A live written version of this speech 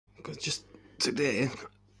Because just today,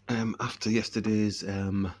 after yesterday's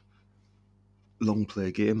long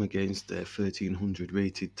play game against a 1300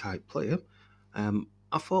 rated type player,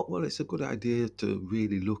 I thought, well, it's a good idea to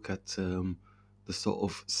really look at the sort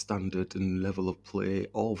of standard and level of play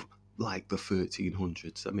of like the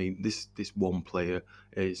 1300s. I mean, this one player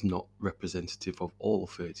is not representative of all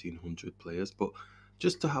 1300 players, but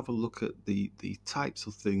just to have a look at the types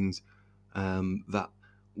of things that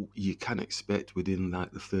you can expect within like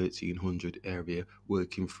the 1300 area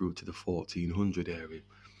working through to the 1400 area.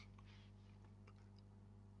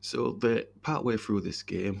 So the partway through this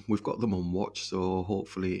game, we've got them on watch, so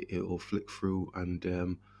hopefully it'll flick through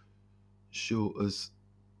and show us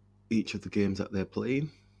each of the games that they're playing.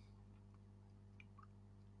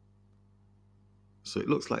 So it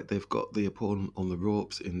looks like they've got the opponent on the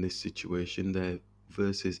ropes in this situation. They're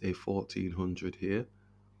versus a 1400 here.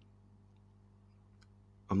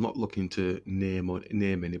 I'm not looking to name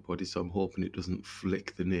anybody, so I'm hoping it doesn't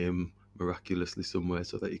flick the name miraculously somewhere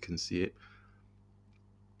so that you can see it.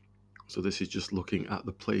 So this is just looking at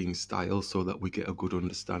the playing style so that we get a good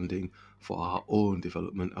understanding for our own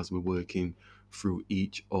development as we're working through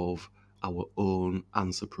each of our own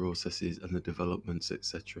answer processes and the developments,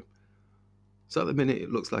 etc. So at the minute it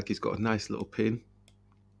looks like he's got a nice little pin.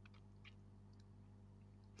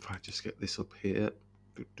 If I just get this up here.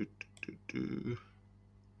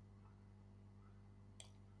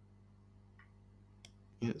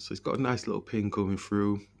 Yeah, so he's got a nice little pin coming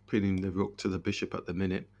through, pinning the rook to the bishop at the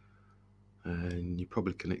minute. And you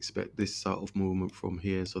probably can expect this sort of movement from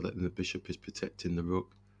here so that the bishop is protecting the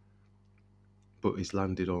rook. But he's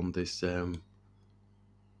landed on this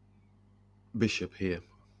bishop here.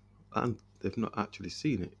 And they've not actually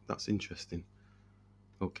seen it. That's interesting.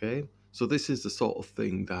 Okay, so this is the sort of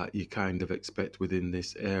thing that you kind of expect within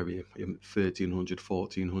this area, 1300,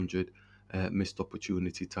 1400, missed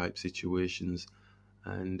opportunity type situations.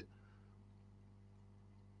 And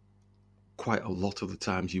quite a lot of the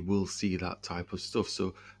times you will see that type of stuff.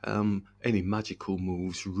 So any magical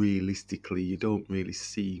moves, realistically, you don't really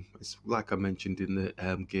see. It's like I mentioned in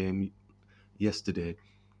the game yesterday,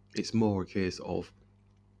 it's more a case of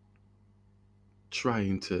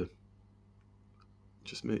trying to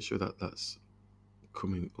just make sure that that's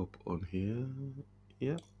coming up on here.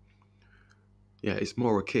 Yeah, it's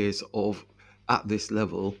more a case of at this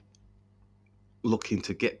level looking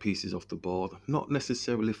to get pieces off the board, not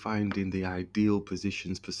necessarily finding the ideal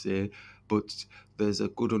positions per se, but there's a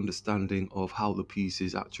good understanding of how the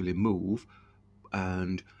pieces actually move,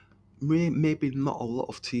 and maybe not a lot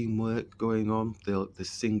of teamwork going on. The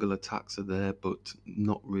single attacks are there, but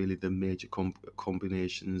not really the major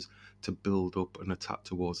combinations to build up an attack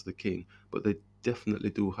towards the king. But they definitely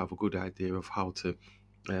do have a good idea of how to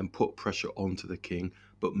put pressure onto the king,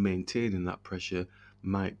 but maintaining that pressure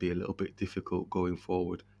might be a little bit difficult going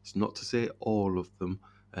forward. It's not to say all of them,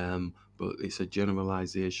 but it's a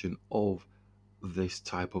generalization of this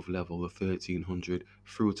type of level, the 1300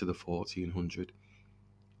 through to the 1400.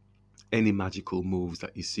 Any magical moves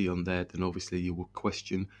that you see on there, then obviously you will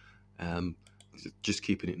question, just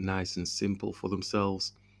keeping it nice and simple for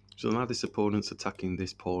themselves. So now this opponent's attacking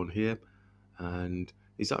this pawn here, and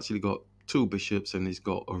he's actually got two bishops and he's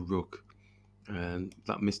got a rook, and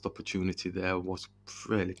that missed opportunity there was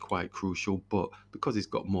really quite crucial. But because he's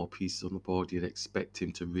got more pieces on the board, you'd expect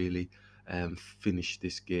him to really finish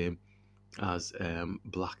this game as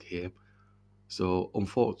black here. So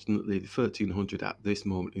unfortunately, the 1300 at this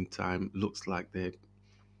moment in time looks like they're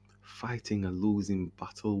fighting a losing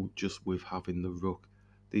battle just with having the rook.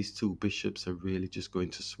 These two bishops are really just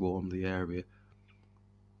going to swarm the area.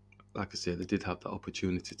 Like I say, they did have that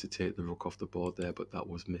opportunity to take the rook off the board there, but that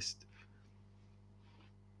was missed.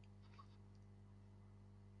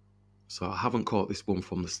 So I haven't caught this one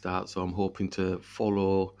from the start, so I'm hoping to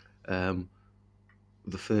follow the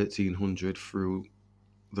 1300 through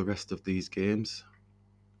the rest of these games.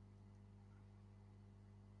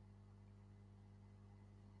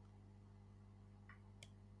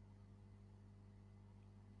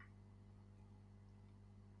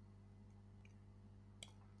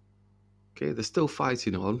 Okay, they're still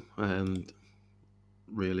fighting on, and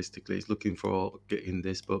realistically it's looking for getting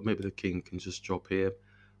this, but maybe the king can just drop here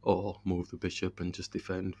or move the bishop and just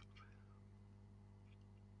defend.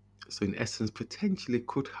 So in essence, potentially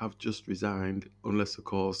could have just resigned, unless of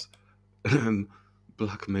course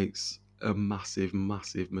black makes a massive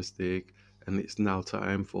mistake, and it's now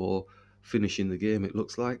time for finishing the game, it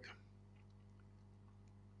looks like.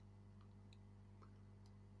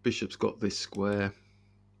 Bishop's got this square.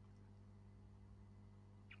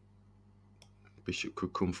 Bishop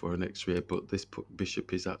could come for an x-ray, but this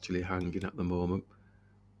bishop is actually hanging at the moment.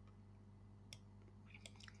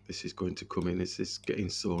 This is going to come in. It's just getting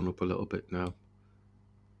sewn up a little bit now.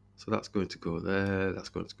 So that's going to go there, that's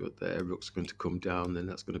going to go there, rook's going to come down, then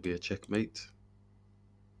that's going to be a checkmate.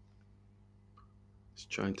 It's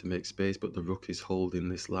trying to make space, but the rook is holding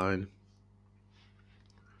this line.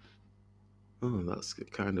 Oh, that's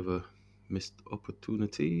kind of a missed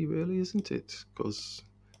opportunity, really, isn't it? Because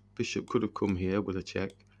bishop could have come here with a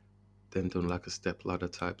check, then done like a step ladder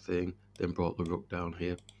type thing, then brought the rook down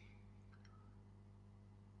here.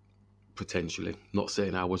 Potentially. Not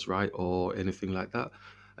saying I was right or anything like that.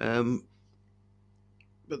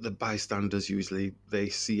 But the bystanders usually, they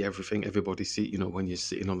see everything. Everybody see, you know, when you're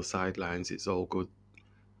sitting on the sidelines, it's all good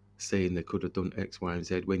saying they could have done X, Y, and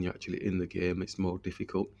Z. When you're actually in the game, it's more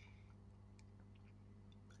difficult.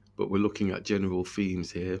 But we're looking at general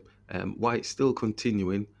themes here. White's still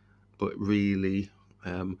continuing, but really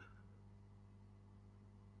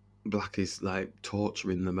black is like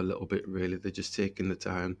torturing them a little bit, really. They're just taking the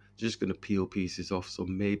time, just going to peel pieces off. So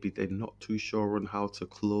maybe they're not too sure on how to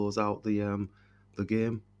close out the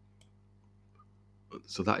game.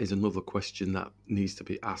 So that is another question that needs to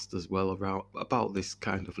be asked as well about this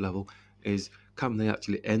kind of level, is can they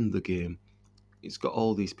actually end the game? It's got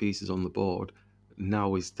all these pieces on the board.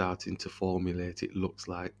 Now is starting to formulate, it looks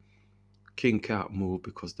like. King can't move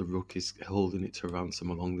because the rook is holding it to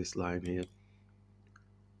ransom along this line here.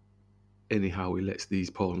 Anyhow, he lets these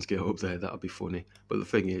pawns get up there, that'll be funny. But the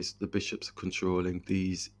thing is, the bishops are controlling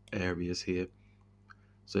these areas here.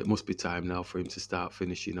 So it must be time now for him to start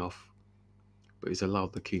finishing off. But he's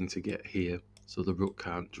allowed the king to get here, so the rook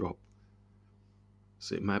can't drop.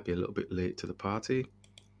 So it might be a little bit late to the party.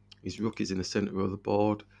 His rook is in the center of the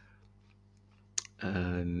board,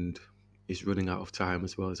 and he's running out of time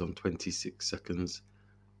as well. He's on 26 seconds.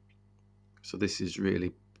 So this is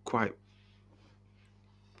really quite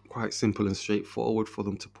simple and straightforward for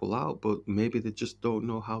them to pull out, but maybe they just don't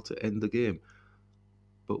know how to end the game.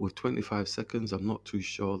 But with 25 seconds, I'm not too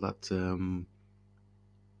sure that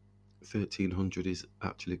 1300 is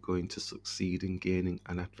actually going to succeed in gaining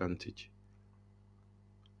an advantage.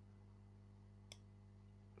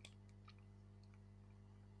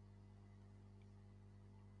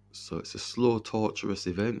 So it's a slow, torturous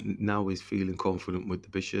event. Now he's feeling confident with the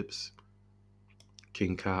bishops.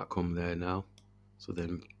 King can't come there now. So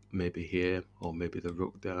then maybe here, or maybe the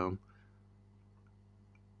rook down.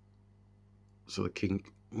 So the king...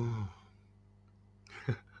 Oh.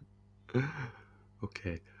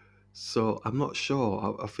 Okay. So I'm not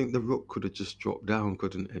sure. I think the rook could have just dropped down,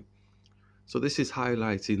 couldn't it? So this is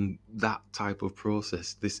highlighting that type of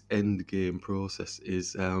process. This end game process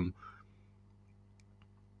is...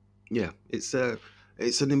 yeah, it's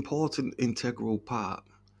an important integral part.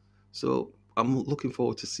 So I'm looking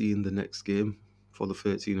forward to seeing the next game for the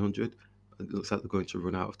 1300. It looks like they're going to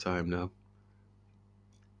run out of time now.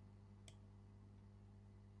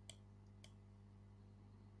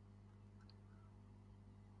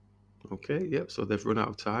 Okay, yep, so they've run out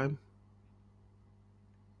of time.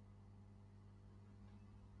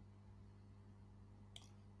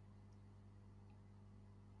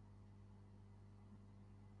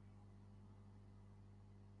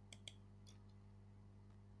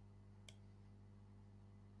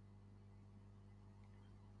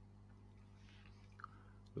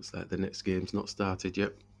 Looks like the next game's not started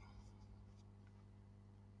yet.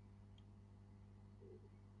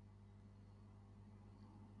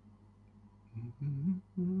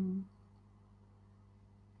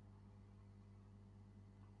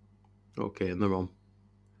 Okay, and they're on.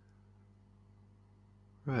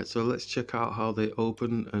 Right, so let's check out how they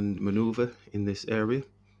open and maneuver in this area.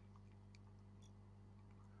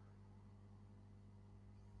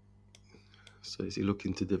 So is he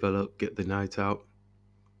looking to develop, get the knight out,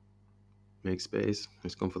 make space?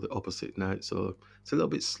 He's gone for the opposite knight, so it's a little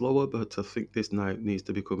bit slower, but I think this knight needs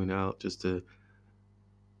to be coming out just to...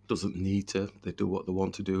 doesn't need to, they do what they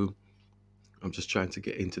want to do. I'm just trying to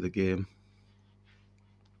get into the game.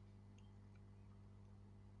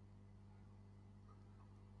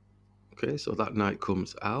 Okay, so that knight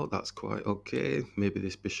comes out, that's quite okay. Maybe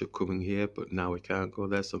this bishop coming here, but now we can't go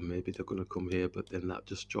there, so maybe they're going to come here, but then that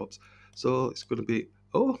just drops. So it's going to be...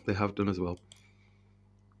 oh, they have done as well.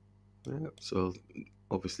 Yeah, so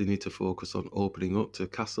obviously need to focus on opening up to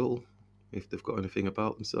castle if they've got anything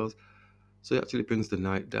about themselves. So he actually brings the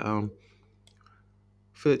knight down.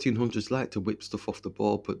 1300s like to whip stuff off the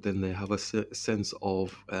board, but then they have a sense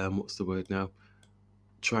of, what's the word now?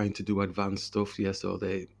 Trying to do advanced stuff, yeah, so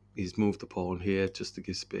he's moved the pawn here just to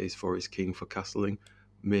give space for his king for castling,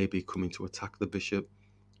 maybe coming to attack the bishop.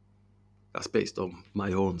 That's based on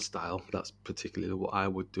my own style. That's particularly what I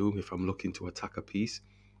would do if I'm looking to attack a piece.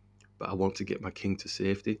 but I want to get my king to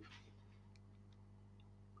safety.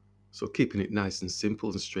 So keeping it nice and simple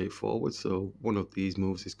and straightforward. So one of these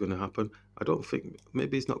moves is going to happen. I don't think,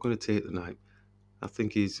 maybe he's not going to take the knight. I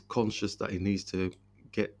think he's conscious that he needs to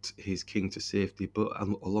get his king to safety, but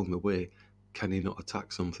along the way, can he not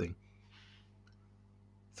attack something?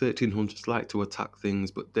 1300s like to attack things,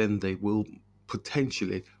 but then they will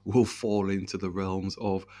potentially fall into the realms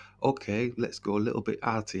of, okay, let's go a little bit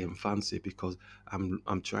arty and fancy because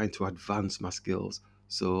I'm trying to advance my skills,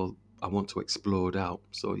 so I want to explode out.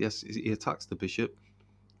 So yes, he attacks the bishop.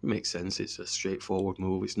 It makes sense. It's a straightforward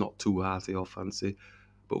move. It's not too arty or fancy,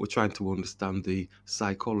 but we're trying to understand the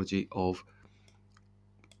psychology of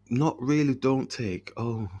not really don't take.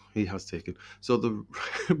 Oh, he has taken. So the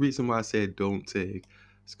reason why I say don't take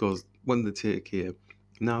is because when they take here,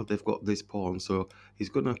 now they've got this pawn, so he's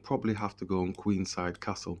going to probably have to go on queenside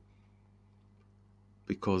castle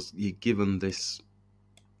because you're given this.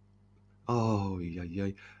 Oh, yeah.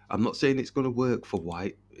 I'm not saying it's going to work for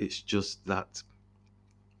white. It's just that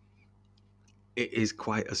it is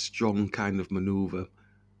quite a strong kind of maneuver,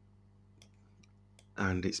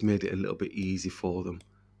 and it's made it a little bit easy for them.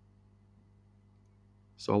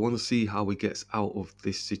 So I want to see how he gets out of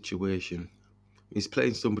this situation. He's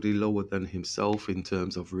playing somebody lower than himself in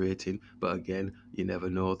terms of rating, but again, you never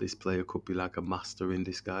know. This player could be like a master in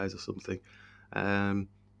disguise or something.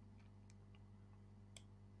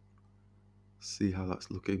 See how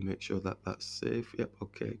that's looking. Make sure that that's safe. Yep.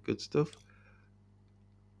 Okay. Good stuff.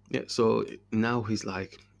 Yeah. So now he's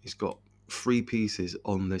got 3 pieces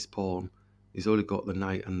on this pawn. He's only got the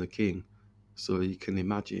knight and the king, so you can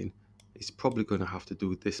imagine he's probably going to have to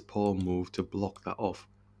do this pawn move to block that off.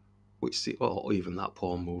 Or even that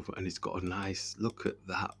pawn move, and he's got a nice look at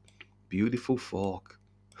that beautiful fork.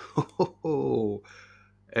 Oh,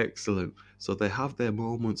 excellent. So they have their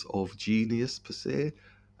moments of genius per se,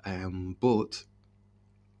 but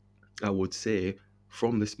I would say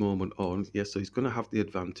from this moment on, yes, so he's going to have the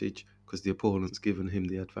advantage because the opponent's given him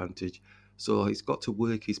the advantage. So he's got to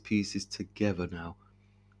work his pieces together now.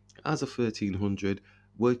 As a 1300,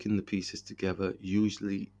 working the pieces together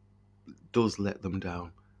usually does let them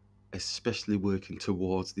down, especially working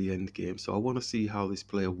towards the end game. So I want to see how this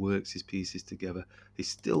player works his pieces together. He's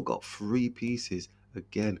still got 3 pieces,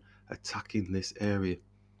 again, attacking this area.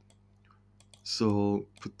 So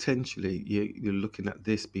potentially you're looking at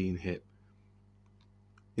this being hit.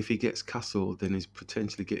 If he gets castled, then he's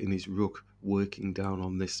potentially getting his rook working down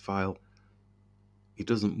on this file. He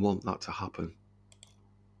doesn't want that to happen.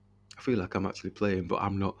 I feel like I'm actually playing, but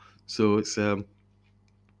I'm not. So it's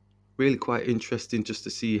really quite interesting just to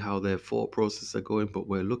see how their thought process are going, but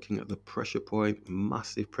we're looking at the pressure point,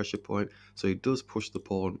 massive pressure point. So he does push the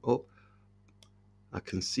pawn up. I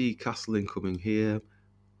can see castling coming here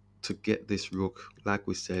to get this rook, like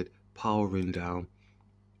we said, powering down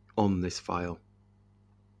on this file.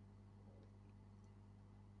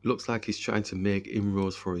 Looks like he's trying to make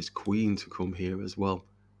inroads for his queen to come here as well.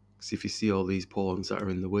 Because if you see all these pawns that are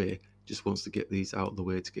in the way, just wants to get these out of the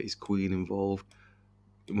way to get his queen involved.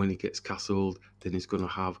 When he gets castled, then he's going to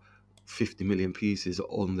have 50 million pieces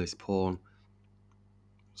on this pawn.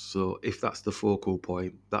 So if that's the focal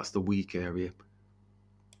point, that's the weak area.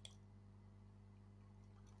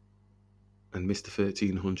 And Mr.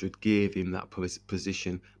 1300 gave him that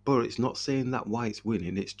position. But it's not saying that white's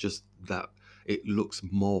winning, it's just that it looks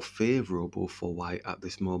more favourable for white at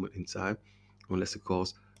this moment in time. Unless, of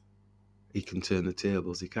course, he can turn the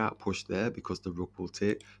tables. He can't push there because the rook will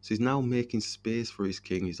take. So he's now making space for his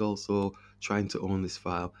king. He's also trying to own this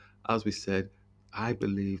file. As we said, I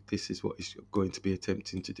believe this is what he's going to be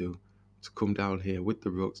attempting to do. To come down here with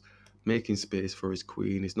the rooks, making space for his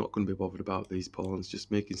queen. He's not going to be bothered about these pawns.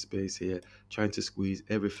 Just making space here, trying to squeeze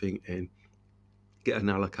everything in. Get an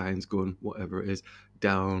Alekhine gun, whatever it is,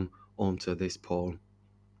 down onto this pawn.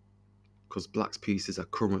 Because black's pieces are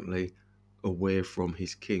currently away from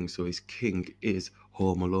his king, so his king is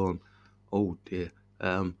home alone. Oh dear.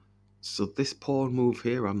 So this pawn move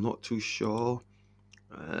here, I'm not too sure.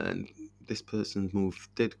 And this person's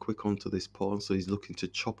moved dead quick onto this pawn, so he's looking to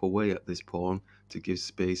chop away at this pawn to give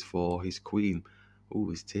space for his queen. Oh,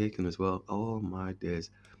 he's taken as well. Oh my days.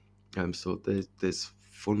 So there's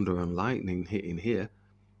thunder and lightning hitting here.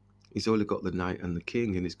 He's only got the knight and the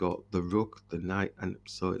king, and he's got the rook, the knight, and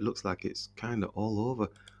so it looks like it's kind of all over.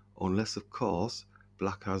 Unless, of course,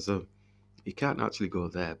 black has a... He can't actually go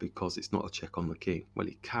there because it's not a check on the king. Well,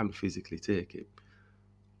 he can physically take it,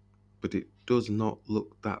 but it does not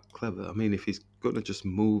look that clever. I mean, if he's going to just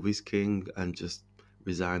move his king and just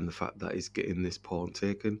resign the fact that he's getting this pawn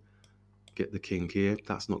taken, get the king here,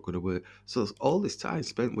 that's not going to work. So all this time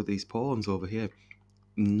spent with these pawns over here,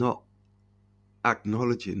 not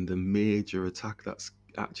acknowledging the major attack that's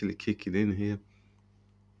actually kicking in here.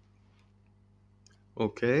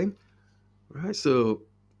 Okay, right, so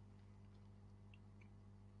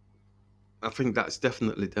I think that's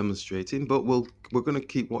definitely demonstrating, but we're going to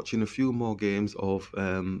keep watching a few more games of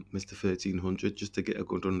Mr. 1300 just to get a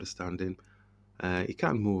good understanding. He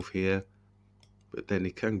can move here, but then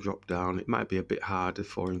he can drop down. It might be a bit harder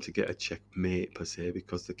for him to get a checkmate per se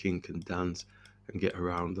because the king can dance and get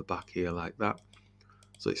around the back here like that.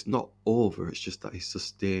 So it's not over, it's just that he's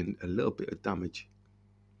sustained a little bit of damage.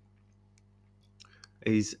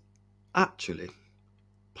 He's actually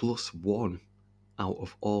 +1 out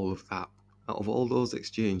of all of that. Out of all those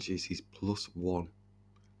exchanges, he's +1.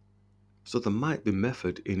 So there might be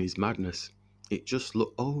method in his madness. It just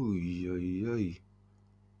look. Oh, he's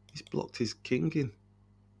blocked his king in.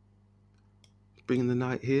 Bringing the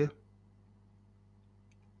knight here.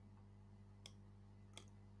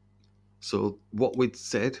 So what we'd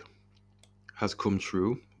said has come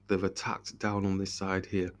true. They've attacked down on this side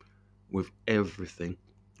here with everything.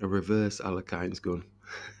 A reverse Alekhines gun.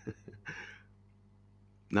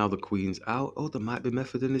 Now the queen's out. Oh, there might be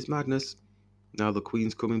method in his madness. Now the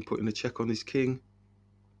queen's coming, putting a check on his king.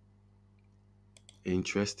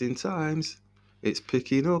 Interesting times. It's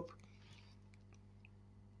picking up.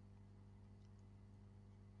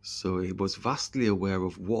 So he was vastly aware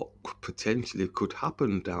of what potentially could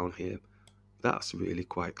happen down here. That's really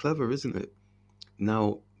quite clever, isn't it?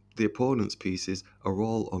 Now, the opponent's pieces are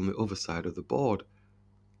all on the other side of the board.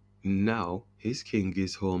 Now, his king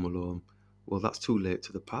is home alone. Well, that's too late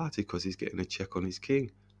to the party because he's getting a check on his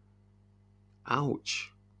king.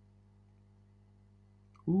 Ouch.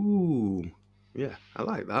 Ooh, yeah, I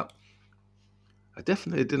like that. I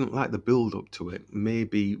definitely didn't like the build up to it.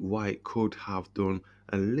 Maybe White could have done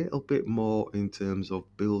a little bit more in terms of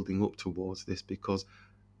building up towards this, because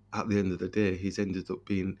at the end of the day, he's ended up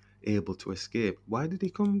being able to escape. Why did he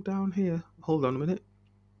come down here? Hold on a minute.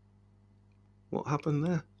 What happened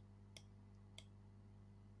there?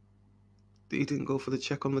 He didn't go for the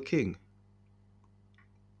check on the king.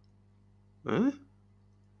 Huh?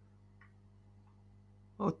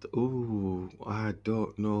 What? Ooh, I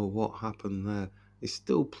don't know what happened there. It's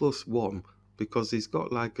still +1 because he's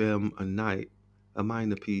got like a knight, a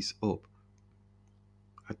minor piece up.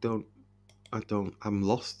 I'm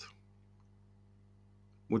lost.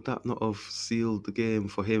 Would that not have sealed the game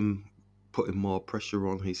for him, putting more pressure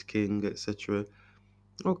on his king, etc.?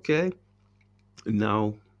 Okay,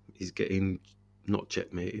 now he's getting not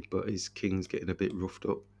checkmated, but his king's getting a bit roughed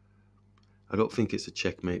up. I don't think it's a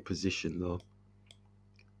checkmate position though.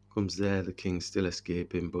 Comes there, the king's still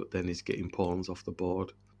escaping, but then he's getting pawns off the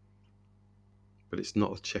board. But it's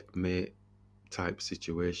not a checkmate type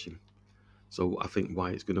situation. So I think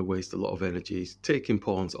White's going to waste a lot of energy. He's taking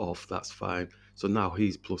pawns off, that's fine. So now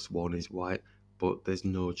he's +1 is White, but there's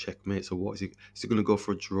no checkmate. So what is he? Is he going to go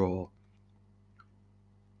for a draw?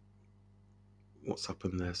 What's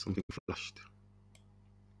happened there? Something flashed.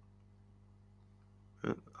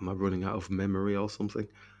 Am I running out of memory or something?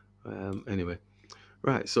 Anyway.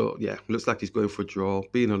 Right, so yeah, looks like he's going for a draw.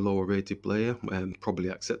 Being a lower rated player, probably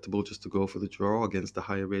acceptable just to go for the draw against a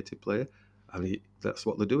higher rated player. And that's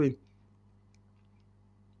what they're doing.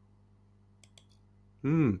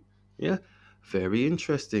 Yeah, very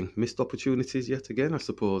interesting. Missed opportunities yet again, I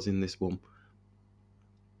suppose, in this one.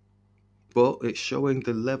 But it's showing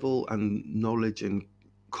the level and knowledge and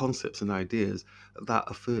concepts and ideas that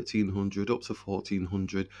a 1300 up to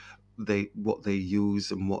 1400, what they use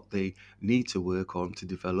and what they need to work on to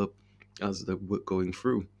develop as they're going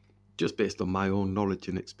through, just based on my own knowledge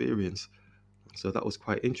and experience. So that was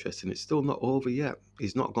quite interesting. It's still not over yet.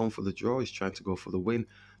 He's not gone for the draw. He's trying to go for the win.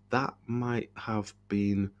 That might have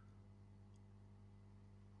been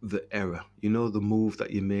the error. You know, the move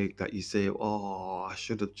that you make that you say, oh, I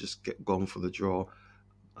should have just gone for the draw.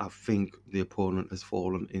 I think the opponent has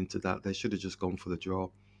fallen into that. They should have just gone for the draw.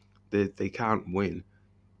 They can't win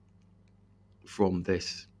from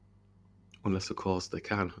this unless, of course, they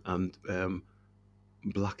can. And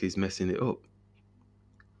Black is messing it up.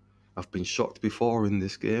 I've been shocked before in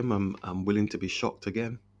this game. I'm willing to be shocked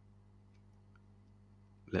again.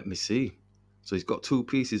 Let me see. So he's got 2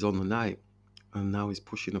 pieces on the knight, and now he's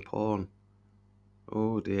pushing a pawn.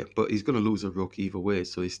 Oh dear. But he's going to lose a rook either way,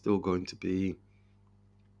 so he's still going to be...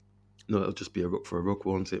 No, it'll just be a rook for a rook,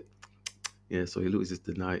 won't it? Yeah, so he loses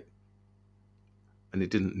the knight. And he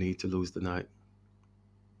didn't need to lose the knight.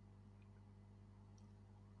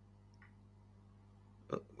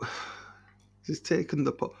 He's taken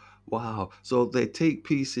the... Wow. So they take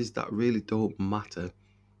pieces that really don't matter.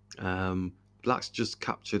 Black's just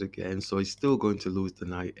captured again, so he's still going to lose the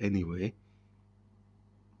knight anyway.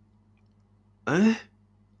 Eh?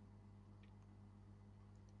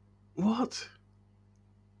 What?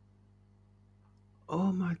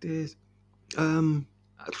 Oh my days. Um.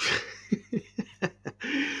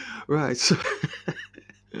 Right. So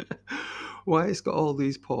why it's got all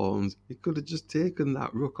these pawns? He could have just taken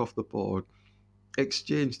that rook off the board,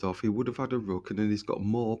 exchanged off. He would have had a rook, and then he's got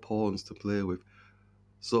more pawns to play with.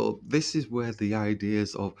 So this is where the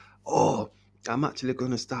ideas of, oh, I'm actually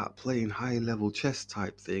going to start playing high level chess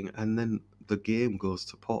type thing, and then the game goes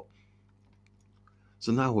to pot.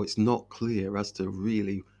 So now it's not clear as to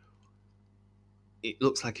really. It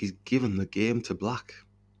looks like he's given the game to black,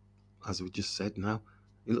 as we just said. Now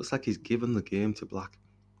it looks like he's given the game to black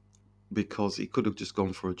because he could have just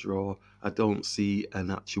gone for a draw. I don't see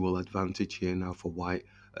an actual advantage here now for white,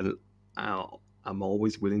 and I'm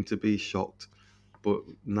always willing to be shocked. But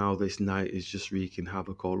now this knight is just wreaking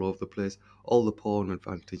havoc all over the place. All the pawn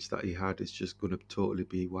advantage that he had is just going to totally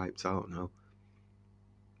be wiped out now.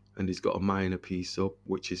 And he's got a minor piece up,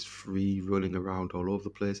 which is free running around all over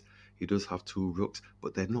the place. He does have two rooks,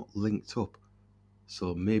 but they're not linked up.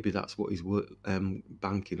 So maybe that's what he's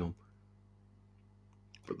banking on.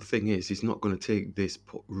 But the thing is, he's not going to take this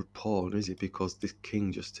pawn, is he? Because this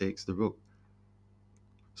king just takes the rook.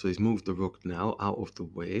 So he's moved the rook now out of the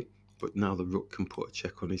way, but now the rook can put a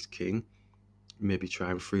check on his king. Maybe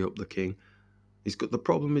try and free up the king. He's got the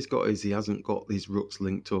problem he's got is he hasn't got these rooks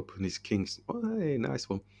linked up, and his king's, oh, hey, nice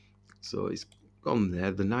one. So he's gone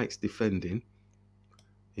there. The knight's defending.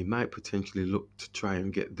 He might potentially look to try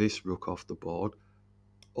and get this rook off the board.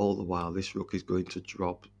 All the while, this rook is going to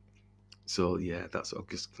drop. So yeah, that's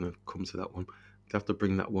just going to come to that one. You have to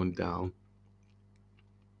bring that one down.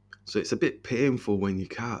 So it's a bit painful when you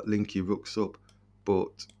can't link your rooks up,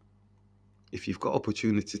 but if you've got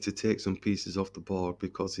opportunity to take some pieces off the board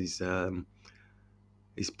because he's +1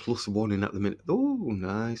 in at the minute. Oh,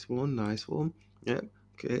 nice one, nice one. Yeah,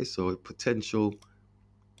 okay, so potential,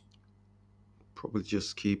 probably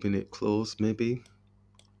just keeping it close, maybe.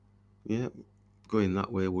 Yeah, going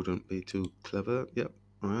that way wouldn't be too clever. Yep,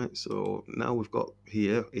 all right, so now we've got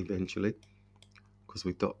here eventually, because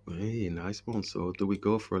we've got, hey, nice one. So do we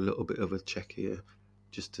go for a little bit of a check here,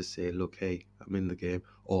 just to say, look, hey, I'm in the game,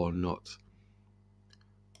 or not?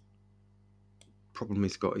 Problem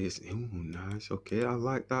he's got is, oh, nice, okay, I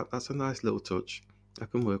like that. That's a nice little touch. I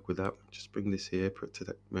can work with that. Just bring this here,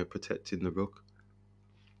 protecting the rook.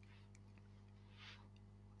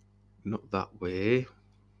 Not that way.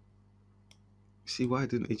 See, why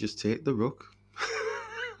didn't he just take the rook?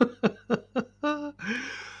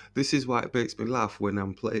 This is why it makes me laugh when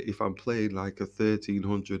if I'm playing like a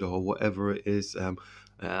 1300 or whatever it is.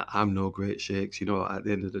 I'm no great shakes, at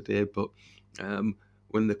the end of the day, but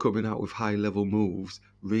when they're coming out with high level moves,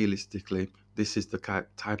 realistically, this is the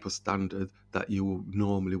type of standard that you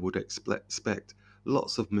normally would expect.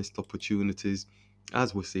 Lots of missed opportunities,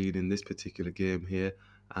 as we're seeing in this particular game here,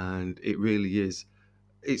 and it really is.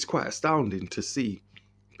 It's quite astounding to see.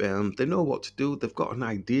 They know what to do. They've got an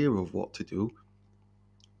idea of what to do.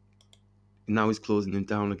 Now he's closing him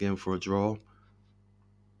down again for a draw.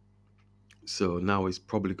 So now he's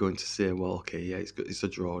probably going to say, well, okay, yeah, it's a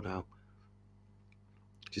draw now.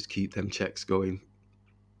 Just keep them checks going.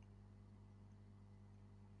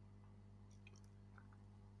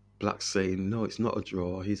 Black's saying, no, it's not a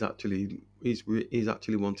draw. He's actually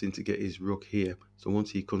wanting to get his rook here. So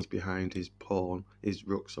once he comes behind his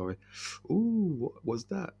rook, sorry. Ooh, what was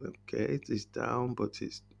that? Okay, it's down, but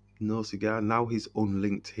it's no cigar. Now he's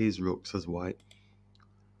unlinked his rooks as white.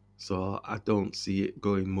 So I don't see it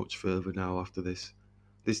going much further now after this.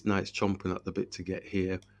 This knight's chomping at the bit to get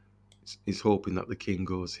here. He's hoping that the king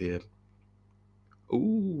goes here.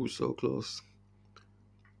 Ooh, so close.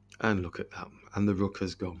 And look at that. And the rook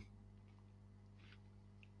has gone.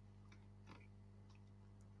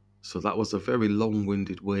 So that was a very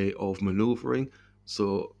long-winded way of maneuvering.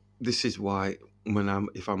 So this is why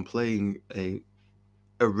if I'm playing a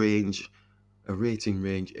rating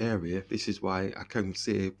range area, this is why I can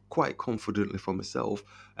say quite confidently for myself,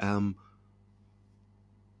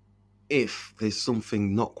 if there's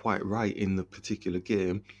something not quite right in the particular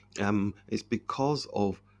game, it's because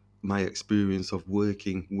of my experience of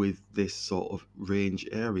working with this sort of range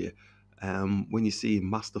area. When you see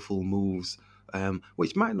masterful moves,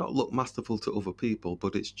 which might not look masterful to other people,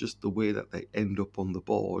 but it's just the way that they end up on the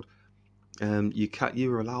board.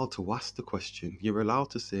 You're allowed to ask the question. You're allowed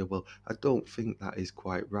to say, well, I don't think that is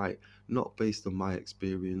quite right, not based on my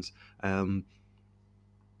experience.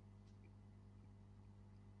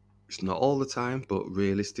 It's not all the time, but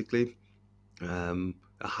realistically, a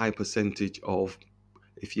high percentage of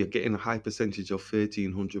if you're getting a high percentage of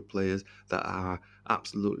 1300 players that are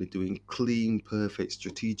absolutely doing clean, perfect,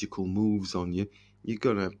 strategical moves on you, you're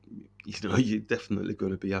gonna, you're definitely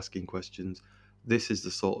gonna be asking questions. This is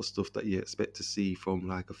the sort of stuff that you expect to see from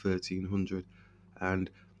like a 1300, and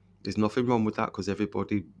there's nothing wrong with that because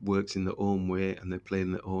everybody works in their own way and they play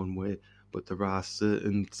in their own way. But there are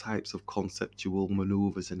certain types of conceptual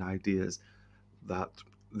maneuvers and ideas that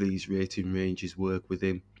these rating ranges work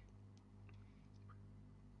within.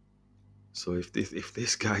 So if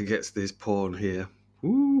this guy gets this pawn here,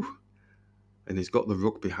 woo, and he's got the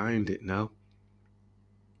rook behind it now,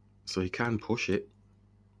 so he can push it.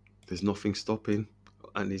 There's nothing stopping,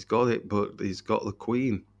 and he's got it, but he's got the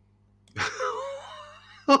queen.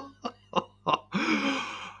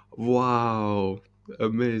 Wow,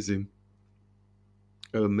 amazing.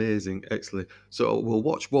 Amazing, excellent. So we'll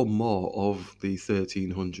watch one more of the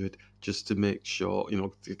 1300 just to make sure,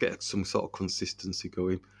 to get some sort of consistency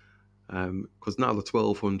going. Because now the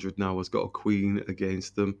 1200 now has got a queen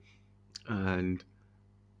against them, and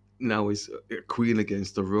now he's a queen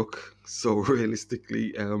against the rook. So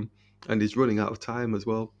realistically, and he's running out of time as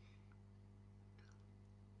well.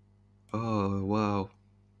 Oh wow!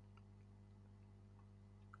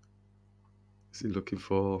 Is he looking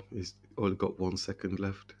for? He's only got 1 second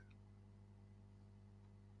left.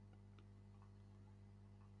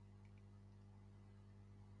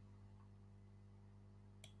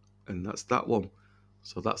 And that's that one.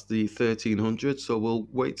 So that's the 1300. So we'll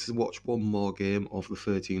wait to watch one more game of the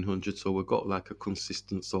 1300. So we've got like a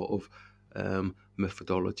consistent sort of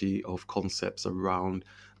methodology of concepts around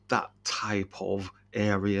that type of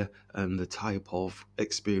area and the type of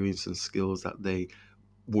experience and skills that they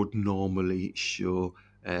would normally show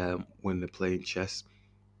when they're playing chess.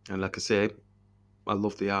 And like I say, I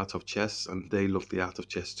love the art of chess, and they love the art of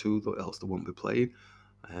chess too, else they won't be playing.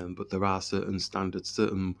 But there are certain standards,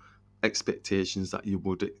 certain expectations that you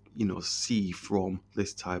would, see from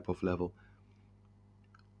this type of level.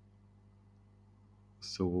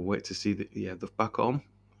 So we'll wait to see they're back on.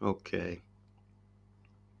 Okay.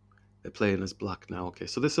 They're playing as black now. Okay,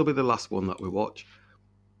 so this will be the last one that we watch.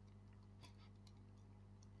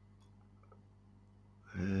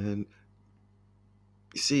 And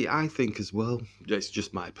you see, I think as well, it's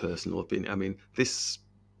just my personal opinion. I mean, this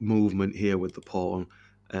movement here with the pawn,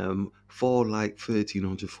 for like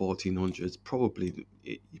 1300, 1400s,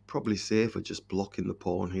 you're probably safer just blocking the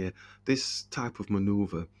pawn here. This type of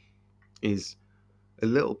maneuver is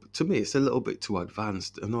to me, it's a little bit too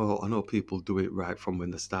advanced. I know people do it right from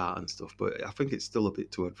when they start and stuff, but I think it's still a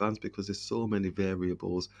bit too advanced because there's so many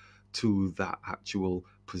variables to that actual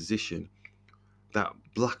position that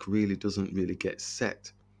black really doesn't really get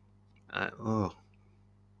set. Oh,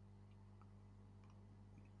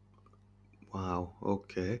 wow,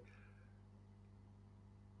 okay.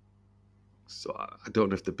 So I don't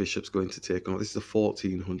know if the bishop's going to take on. This is a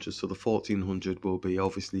 1400, so the 1400 will be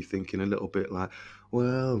obviously thinking a little bit like,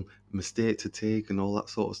 well, mistake to take and all that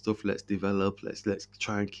sort of stuff. Let's develop. Let's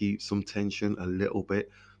try and keep some tension a little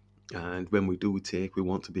bit. And when we do take, we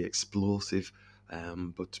want to be explosive,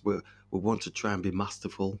 but we want to try and be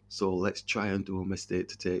masterful. So let's try and do a mistake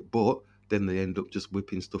to take. But then they end up just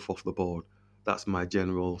whipping stuff off the board. That's my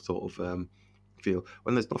general sort of feel.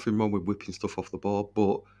 When there's nothing wrong with whipping stuff off the board,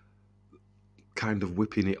 but kind of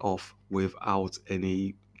whipping it off without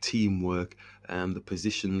any teamwork, and the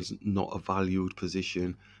position's not a valued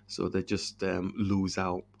position, so they just lose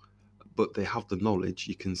out. But they have the knowledge,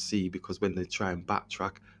 you can see, because when they try and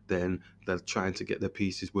backtrack, then they're trying to get their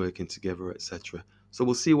pieces working together, etc. So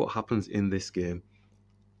we'll see what happens in this game.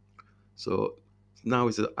 So now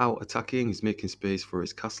he's out attacking, he's making space for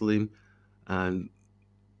his castling, and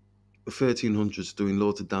the 1300s doing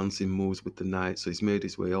loads of dancing moves with the knight. So he's made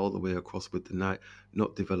his way all the way across with the knight,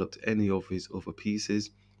 not developed any of his other pieces.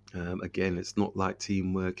 Again, it's not like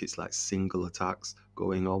teamwork, it's like single attacks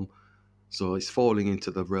going on. So it's falling into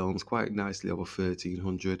the realms quite nicely of a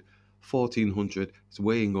 1300. 1400 is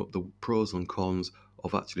weighing up the pros and cons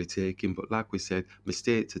of actually taking. But like we said,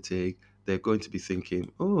 mistake to take, they're going to be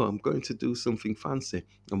thinking, oh, I'm going to do something fancy.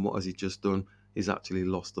 And what has he just done? He's actually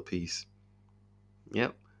lost the piece.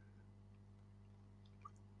 Yep.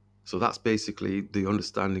 So that's basically the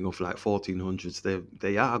understanding of like 1400s.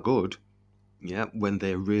 They are good, yeah, when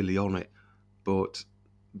they're really on it, but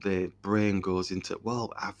their brain goes into,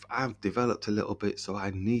 well, I've developed a little bit, so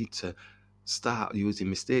I need to start using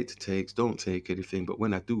mistake to takes. Don't take anything, but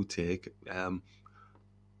when I do take,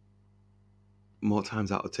 more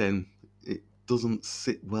times out of 10, it doesn't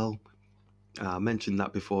sit well. I mentioned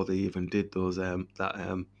that before they even did those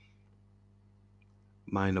that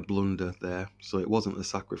minor blunder there. So it wasn't a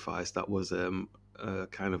sacrifice, that was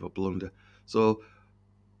kind of a blunder. So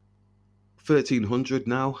 1300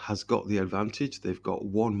 now has got the advantage. They've got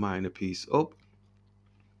one minor piece up,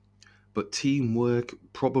 but teamwork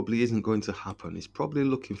probably isn't going to happen. He's probably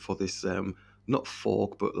looking for this, not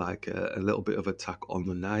fork, but like a little bit of attack on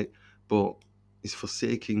the knight, but he's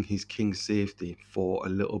forsaking his king's safety for a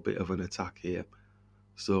little bit of an attack here.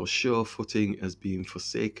 So sure footing has been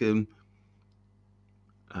forsaken,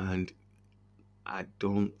 and I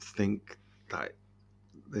don't think that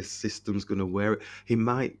this system's going to wear it. He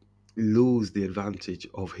might lose the advantage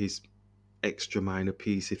of his extra minor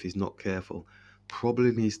piece if he's not careful.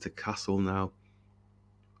 Probably needs to castle now.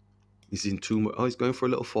 He's in too much. Oh, he's going for a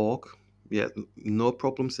little fork. Yeah, no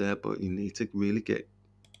problems there, but you need to really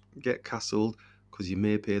get castled because you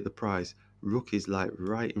may pay the price. Rook is like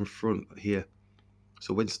right in front here.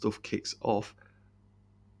 So when stuff kicks off,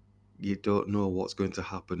 you don't know what's going to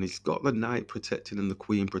happen. He's got the knight protecting and the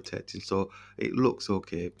queen protecting, so it looks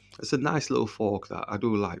okay. It's a nice little fork that I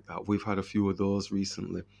do like that. We've had a few of those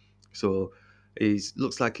recently. So it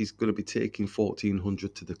looks like he's going to be taking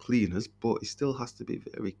 1400 to the cleaners, but he still has to be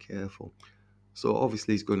very careful. So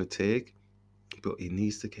obviously he's going to take, but he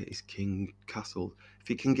needs to get his king castled. If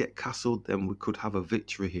he can get castled, then we could have a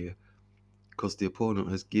victory here, because the opponent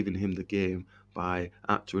has given him the game by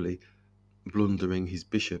actually blundering his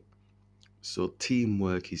bishop. So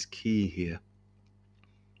teamwork is key here.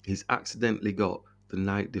 He's accidentally got the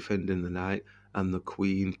knight defending the knight and the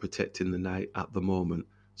queen protecting the knight at the moment.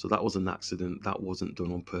 So that was an accident. That wasn't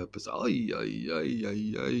done on purpose. Ay, ay, ay,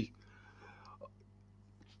 ay, ay.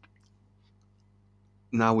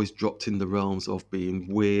 Now he's dropped in the realms of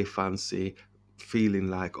being way fancy, feeling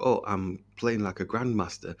like, oh, I'm playing like a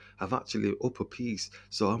grandmaster. I've actually up a piece,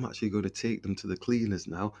 so I'm actually going to take them to the cleaners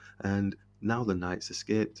now. And now the knight's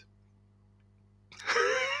escaped.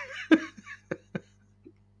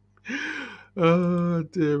 Oh,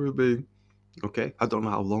 dear me. Okay, I don't know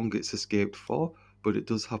how long it's escaped for, but it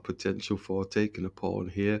does have potential for taking a pawn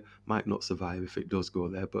here. Might not survive if it does go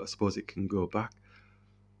there, but I suppose it can go back.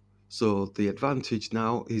 So the advantage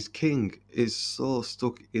now is king is so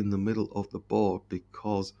stuck in the middle of the board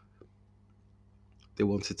because they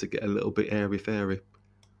wanted to get a little bit airy-fairy.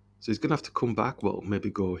 So he's going to have to come back. Well, maybe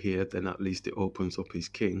go here, then at least it opens up his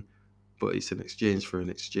king. But it's an exchange for an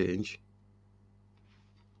exchange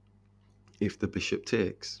if the bishop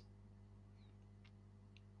takes.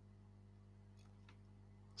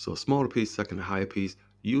 So a smaller piece, second a higher piece,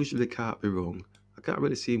 usually can't be wrong. I can't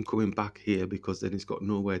really see him coming back here because then he's got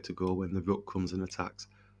nowhere to go when the rook comes and attacks.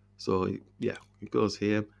 So yeah, he goes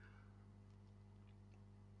here.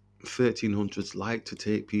 1300s like to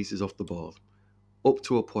take pieces off the board up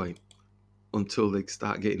to a point until they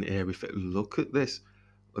start getting airy-fairy. Look at this.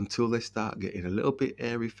 Until they start getting a little bit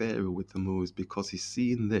airy-fairy with the moves, because he's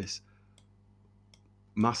seeing this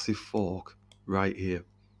massive fork right here.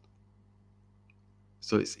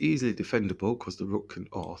 So it's easily defendable because the rook can,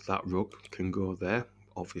 or that rook can go there.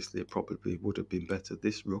 Obviously, it probably would have been better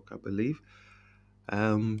this rook, I believe,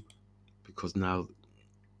 because now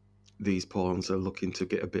these pawns are looking to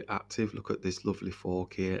get a bit active. Look at this lovely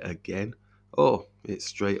fork here again. Oh, it's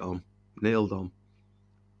straight on, nailed on.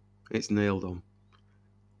 It's nailed on.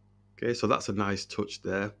 Okay, so that's a nice touch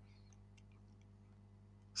there.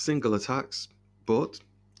 Single attacks, but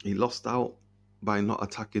he lost out by not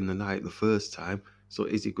attacking the knight the first time. So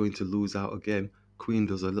is he going to lose out again? Queen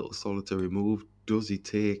does a little solitary move. Does he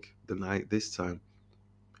take the knight this time?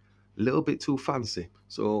 A little bit too fancy.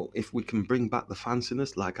 So if we can bring back the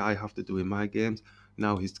fanciness like I have to do in my games,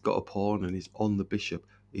 now he's got a pawn and he's on the bishop.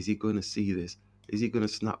 Is he going to see this? Is he going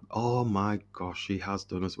to snap? Oh my gosh, he has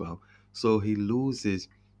done as well. So he loses.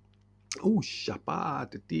 Oh,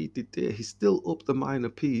 Shabbat. He's still up the minor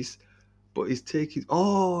piece, but he's taking.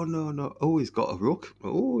 Oh, no, no. Oh, he's got a rook.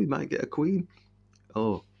 Oh, he might get a queen.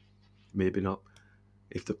 Oh, maybe not.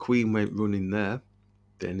 If the queen went running there,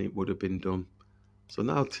 then it would have been done. So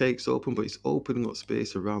now takes open, but it's opening up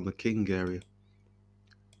space around the king area.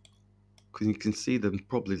 Because you can see them,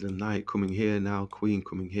 probably the knight coming here now, queen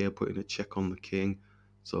coming here, putting a check on the king.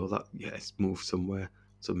 So that, yeah, it's moved somewhere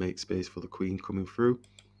to make space for the queen coming through.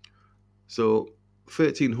 So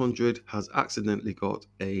 1300 has accidentally got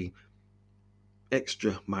a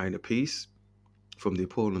extra minor piece from the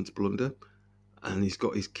opponent's blunder, and he's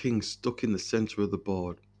got his king stuck in the center of the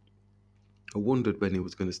board. I wondered when he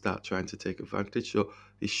was going to start trying to take advantage. So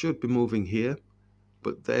he should be moving here,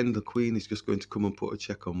 but then the queen is just going to come and put a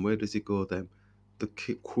check on. Where does he go then? The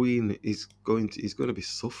queen is going to be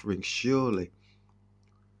suffering, surely.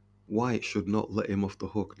 White should not let him off the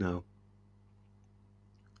hook now.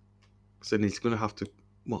 So then he's going to have to,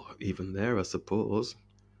 well, even there, I suppose.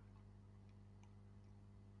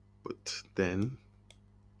 But then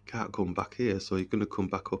can't come back here, so you're going to come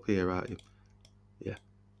back up here, aren't you? Yeah.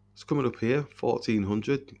 It's coming up here,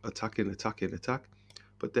 1400, attacking, attack.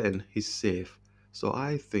 But then he's safe. So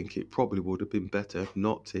I think it probably would have been better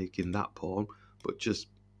not taking that pawn, but just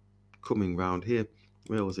coming round here.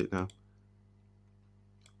 Where was it now?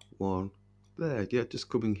 One. There, yeah, just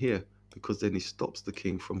coming here. Because then he stops the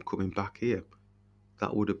king from coming back here.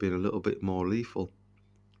 That would have been a little bit more lethal.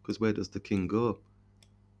 Because where does the king go?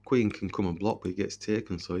 Queen can come and block, but he gets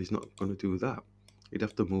taken, so he's not going to do that. He'd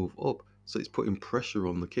have to move up. So it's putting pressure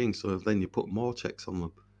on the king, so then you put more checks on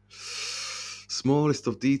them. Smallest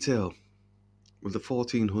of detail. With the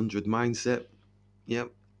 1400 mindset,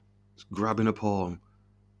 yep, it's grabbing a pawn.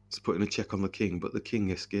 It's putting a check on the king, but the king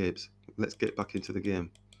escapes. Let's get back into the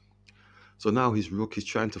game. So now his rook is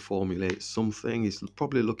trying to formulate something. He's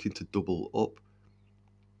probably looking to double up,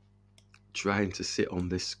 trying to sit on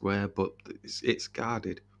this square, but it's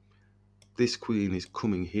guarded. This queen is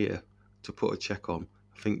coming here to put a check on.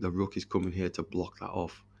 I think the rook is coming here to block that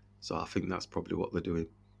off. So I think that's probably what they're doing.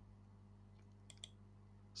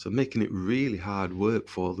 So making it really hard work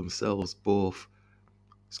for themselves both.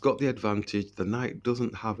 It's got the advantage. The knight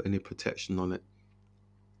doesn't have any protection on it.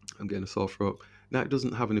 I'm getting a sore throat. Knight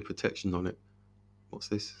doesn't have any protection on it. What's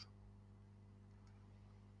this?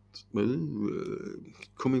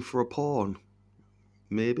 Coming for a pawn.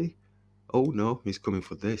 Maybe. Oh no, he's coming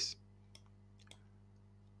for this.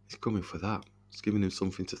 He's coming for that. It's giving him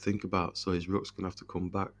something to think about, so his rook's going to have to come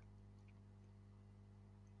back.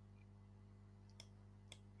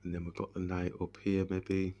 And then we've got the knight up here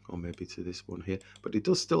maybe, or maybe to this one here. But he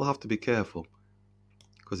does still have to be careful,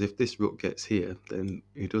 because if this rook gets here, then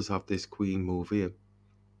he does have this queen move here.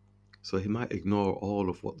 So he might ignore all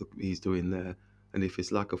of what he's doing there. And if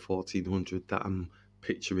it's like a 1400 that I'm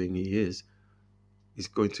picturing he is, he's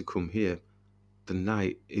going to come here. The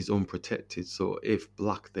knight is unprotected, so if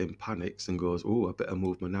black then panics and goes, oh, I better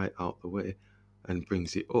move my knight out the way, and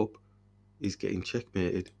brings it up, he's getting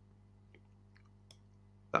checkmated.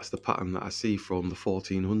 That's the pattern that I see from the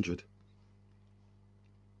 1400.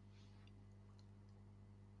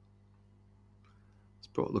 Let's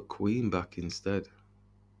brought the queen back instead.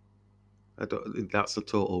 That's a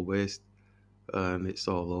total waste, and it's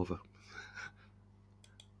all over.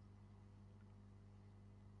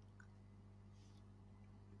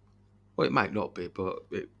 Well, it might not be, but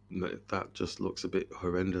that just looks a bit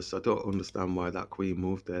horrendous. I don't understand why that queen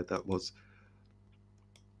moved there. That was...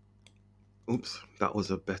 Oops, that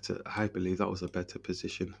was a better... I believe that was a better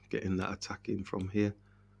position, getting that attack in from here.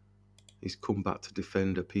 He's come back to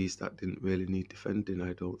defend a piece that didn't really need defending,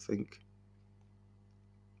 I don't think.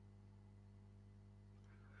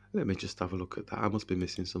 Let me just have a look at that. I must be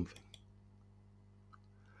missing something.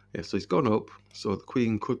 Yeah, so he's gone up, so the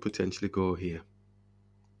queen could potentially go here.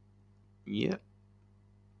 Yeah,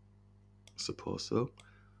 suppose so.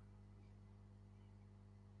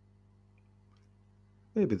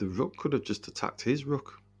 Maybe the rook could have just attacked his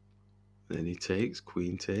rook. Then he takes,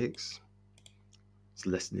 queen takes. It's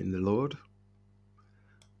lessening the load.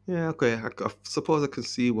 Yeah, okay, I suppose I can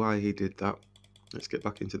see why he did that. Let's get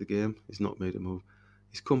back into the game. He's not made a move.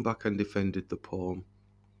 He's come back and defended the pawn.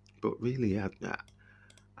 But really,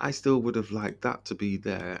 I still would have liked that to be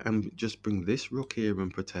there and just bring this rook here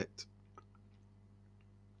and protect.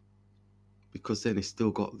 Because then he's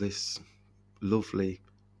still got this lovely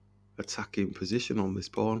attacking position on this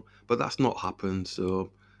pawn. But that's not happened,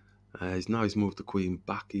 so he's moved the queen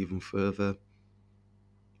back even further.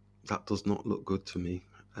 That does not look good to me.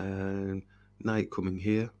 And knight coming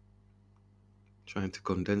here, trying to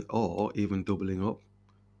condense, or even doubling up.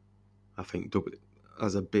 I think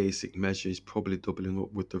as a basic measure is probably doubling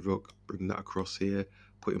up with the rook, bring that across here,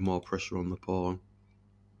 putting more pressure on the pawn.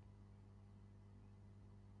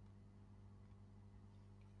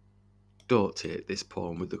 Don't take this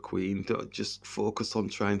pawn with the queen. Don't just focus on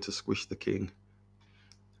trying to squish the king.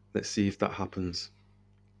 Let's see if that happens.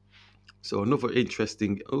 So another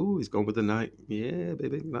interesting... Oh, he's gone with the knight. Yeah,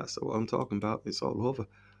 baby, that's what I'm talking about. It's all over.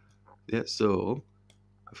 Yeah, so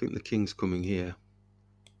I think the king's coming here.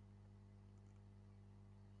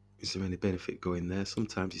 Is there any benefit going there?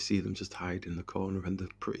 Sometimes you see them just hide in the corner and they're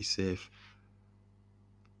pretty safe.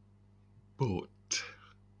 But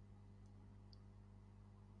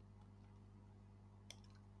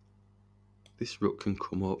this rook can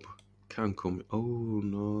come up. Can come... Oh,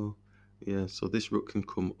 no. Yeah, so this rook can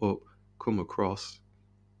come up, come across,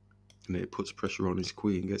 and it puts pressure on his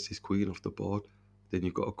queen, gets his queen off the board. Then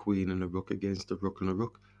you've got a queen and a rook against a rook and a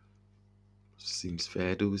rook. Seems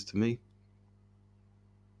fair dues to me.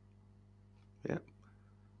 Yeah.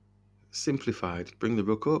 Simplified. Bring the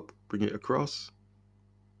rook up, bring it across.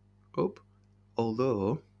 up.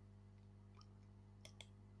 Although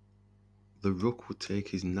the rook would take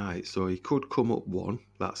his knight, so he could come up one.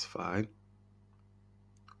 That's fine.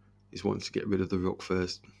 He's wanting to get rid of the rook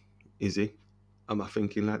first, is he? Am I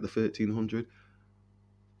thinking like the 1300?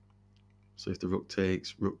 So if the rook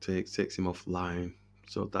takes, takes him offline.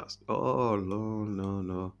 So that's, oh, no, no,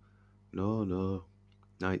 no, no, no.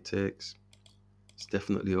 Knight takes. It's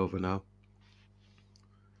definitely over now.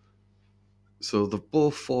 So they've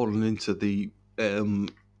both fallen into the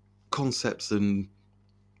concepts and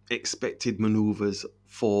expected maneuvers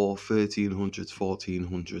for 1300s,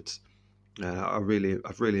 1400s.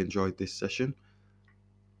 I've really enjoyed this session.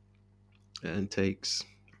 And takes,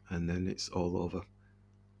 and then it's all over.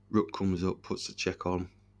 Rook comes up, puts the check on.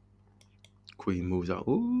 Queen moves out.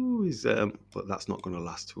 Ooh, but that's not going to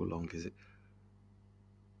last too long, is it?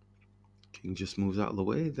 King just moves out of the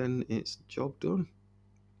way, then it's job done.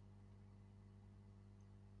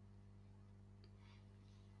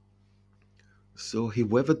 So he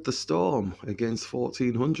weathered the storm against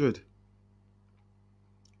 1400.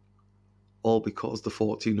 All because the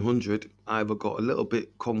 1400 either got a little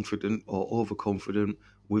bit confident or overconfident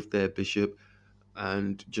with their bishop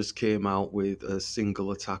and just came out with a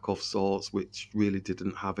single attack of sorts, which really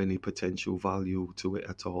didn't have any potential value to it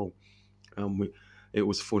at all. And it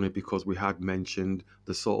was funny because we had mentioned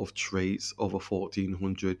the sort of traits of a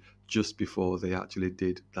 1400 just before they actually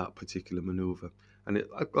did that particular maneuver. And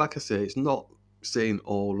like I say, it's not saying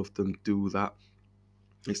all of them do that.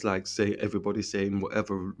 It's like everybody saying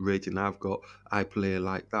whatever rating I've got, I play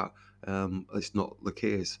like that. It's not the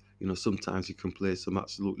case. You know, sometimes you can play some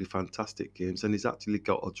absolutely fantastic games, and he's actually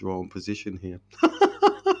got a drawn position here.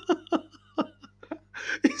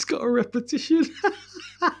 He's got a repetition.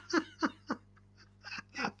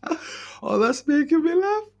 Oh, that's making me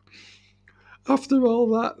laugh. After all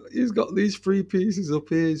that, he's got these 3 pieces up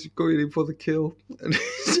here. He's going in for the kill.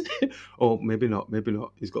 Oh, maybe not.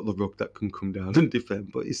 He's got the rook that can come down and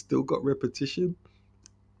defend, but he's still got repetition.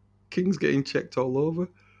 King's getting checked all over.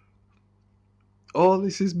 Oh,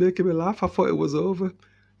 this is making me laugh. I thought it was over.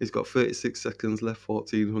 He's got 36 seconds left,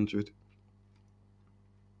 1400.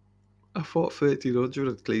 I thought 1300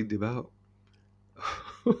 had cleaned him out.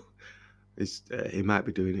 He might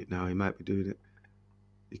be doing it now. He might be doing it.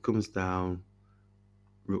 He comes down.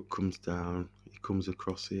 Rook comes down. He comes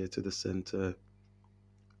across here to the center.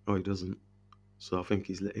 Oh, he doesn't. So I think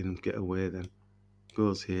he's letting him get away then.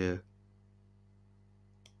 Goes here.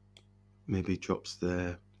 Maybe drops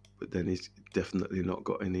there. But then he's definitely not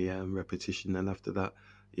got any repetition then after that.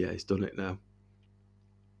 Yeah, he's done it now.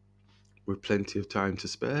 With plenty of time to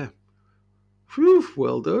spare. Whew,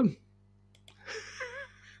 well done.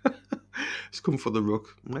 He's come for the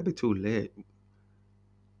rook. Might be too late.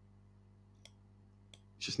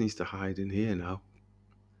 Just needs to hide in here now.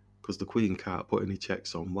 Because the queen can't put any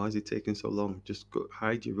checks on. Why is it taking so long? Just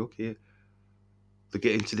hide your rook here. They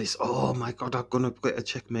get into this. Oh my god, I'm gonna get a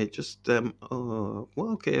checkmate. Just oh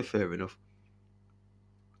well, okay, fair enough.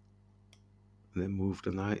 And then move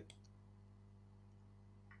the knight.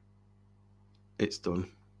 It's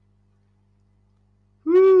done.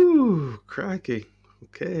 Woo, crikey.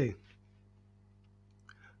 Okay.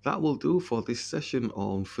 That will do for this session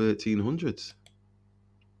on 1300s.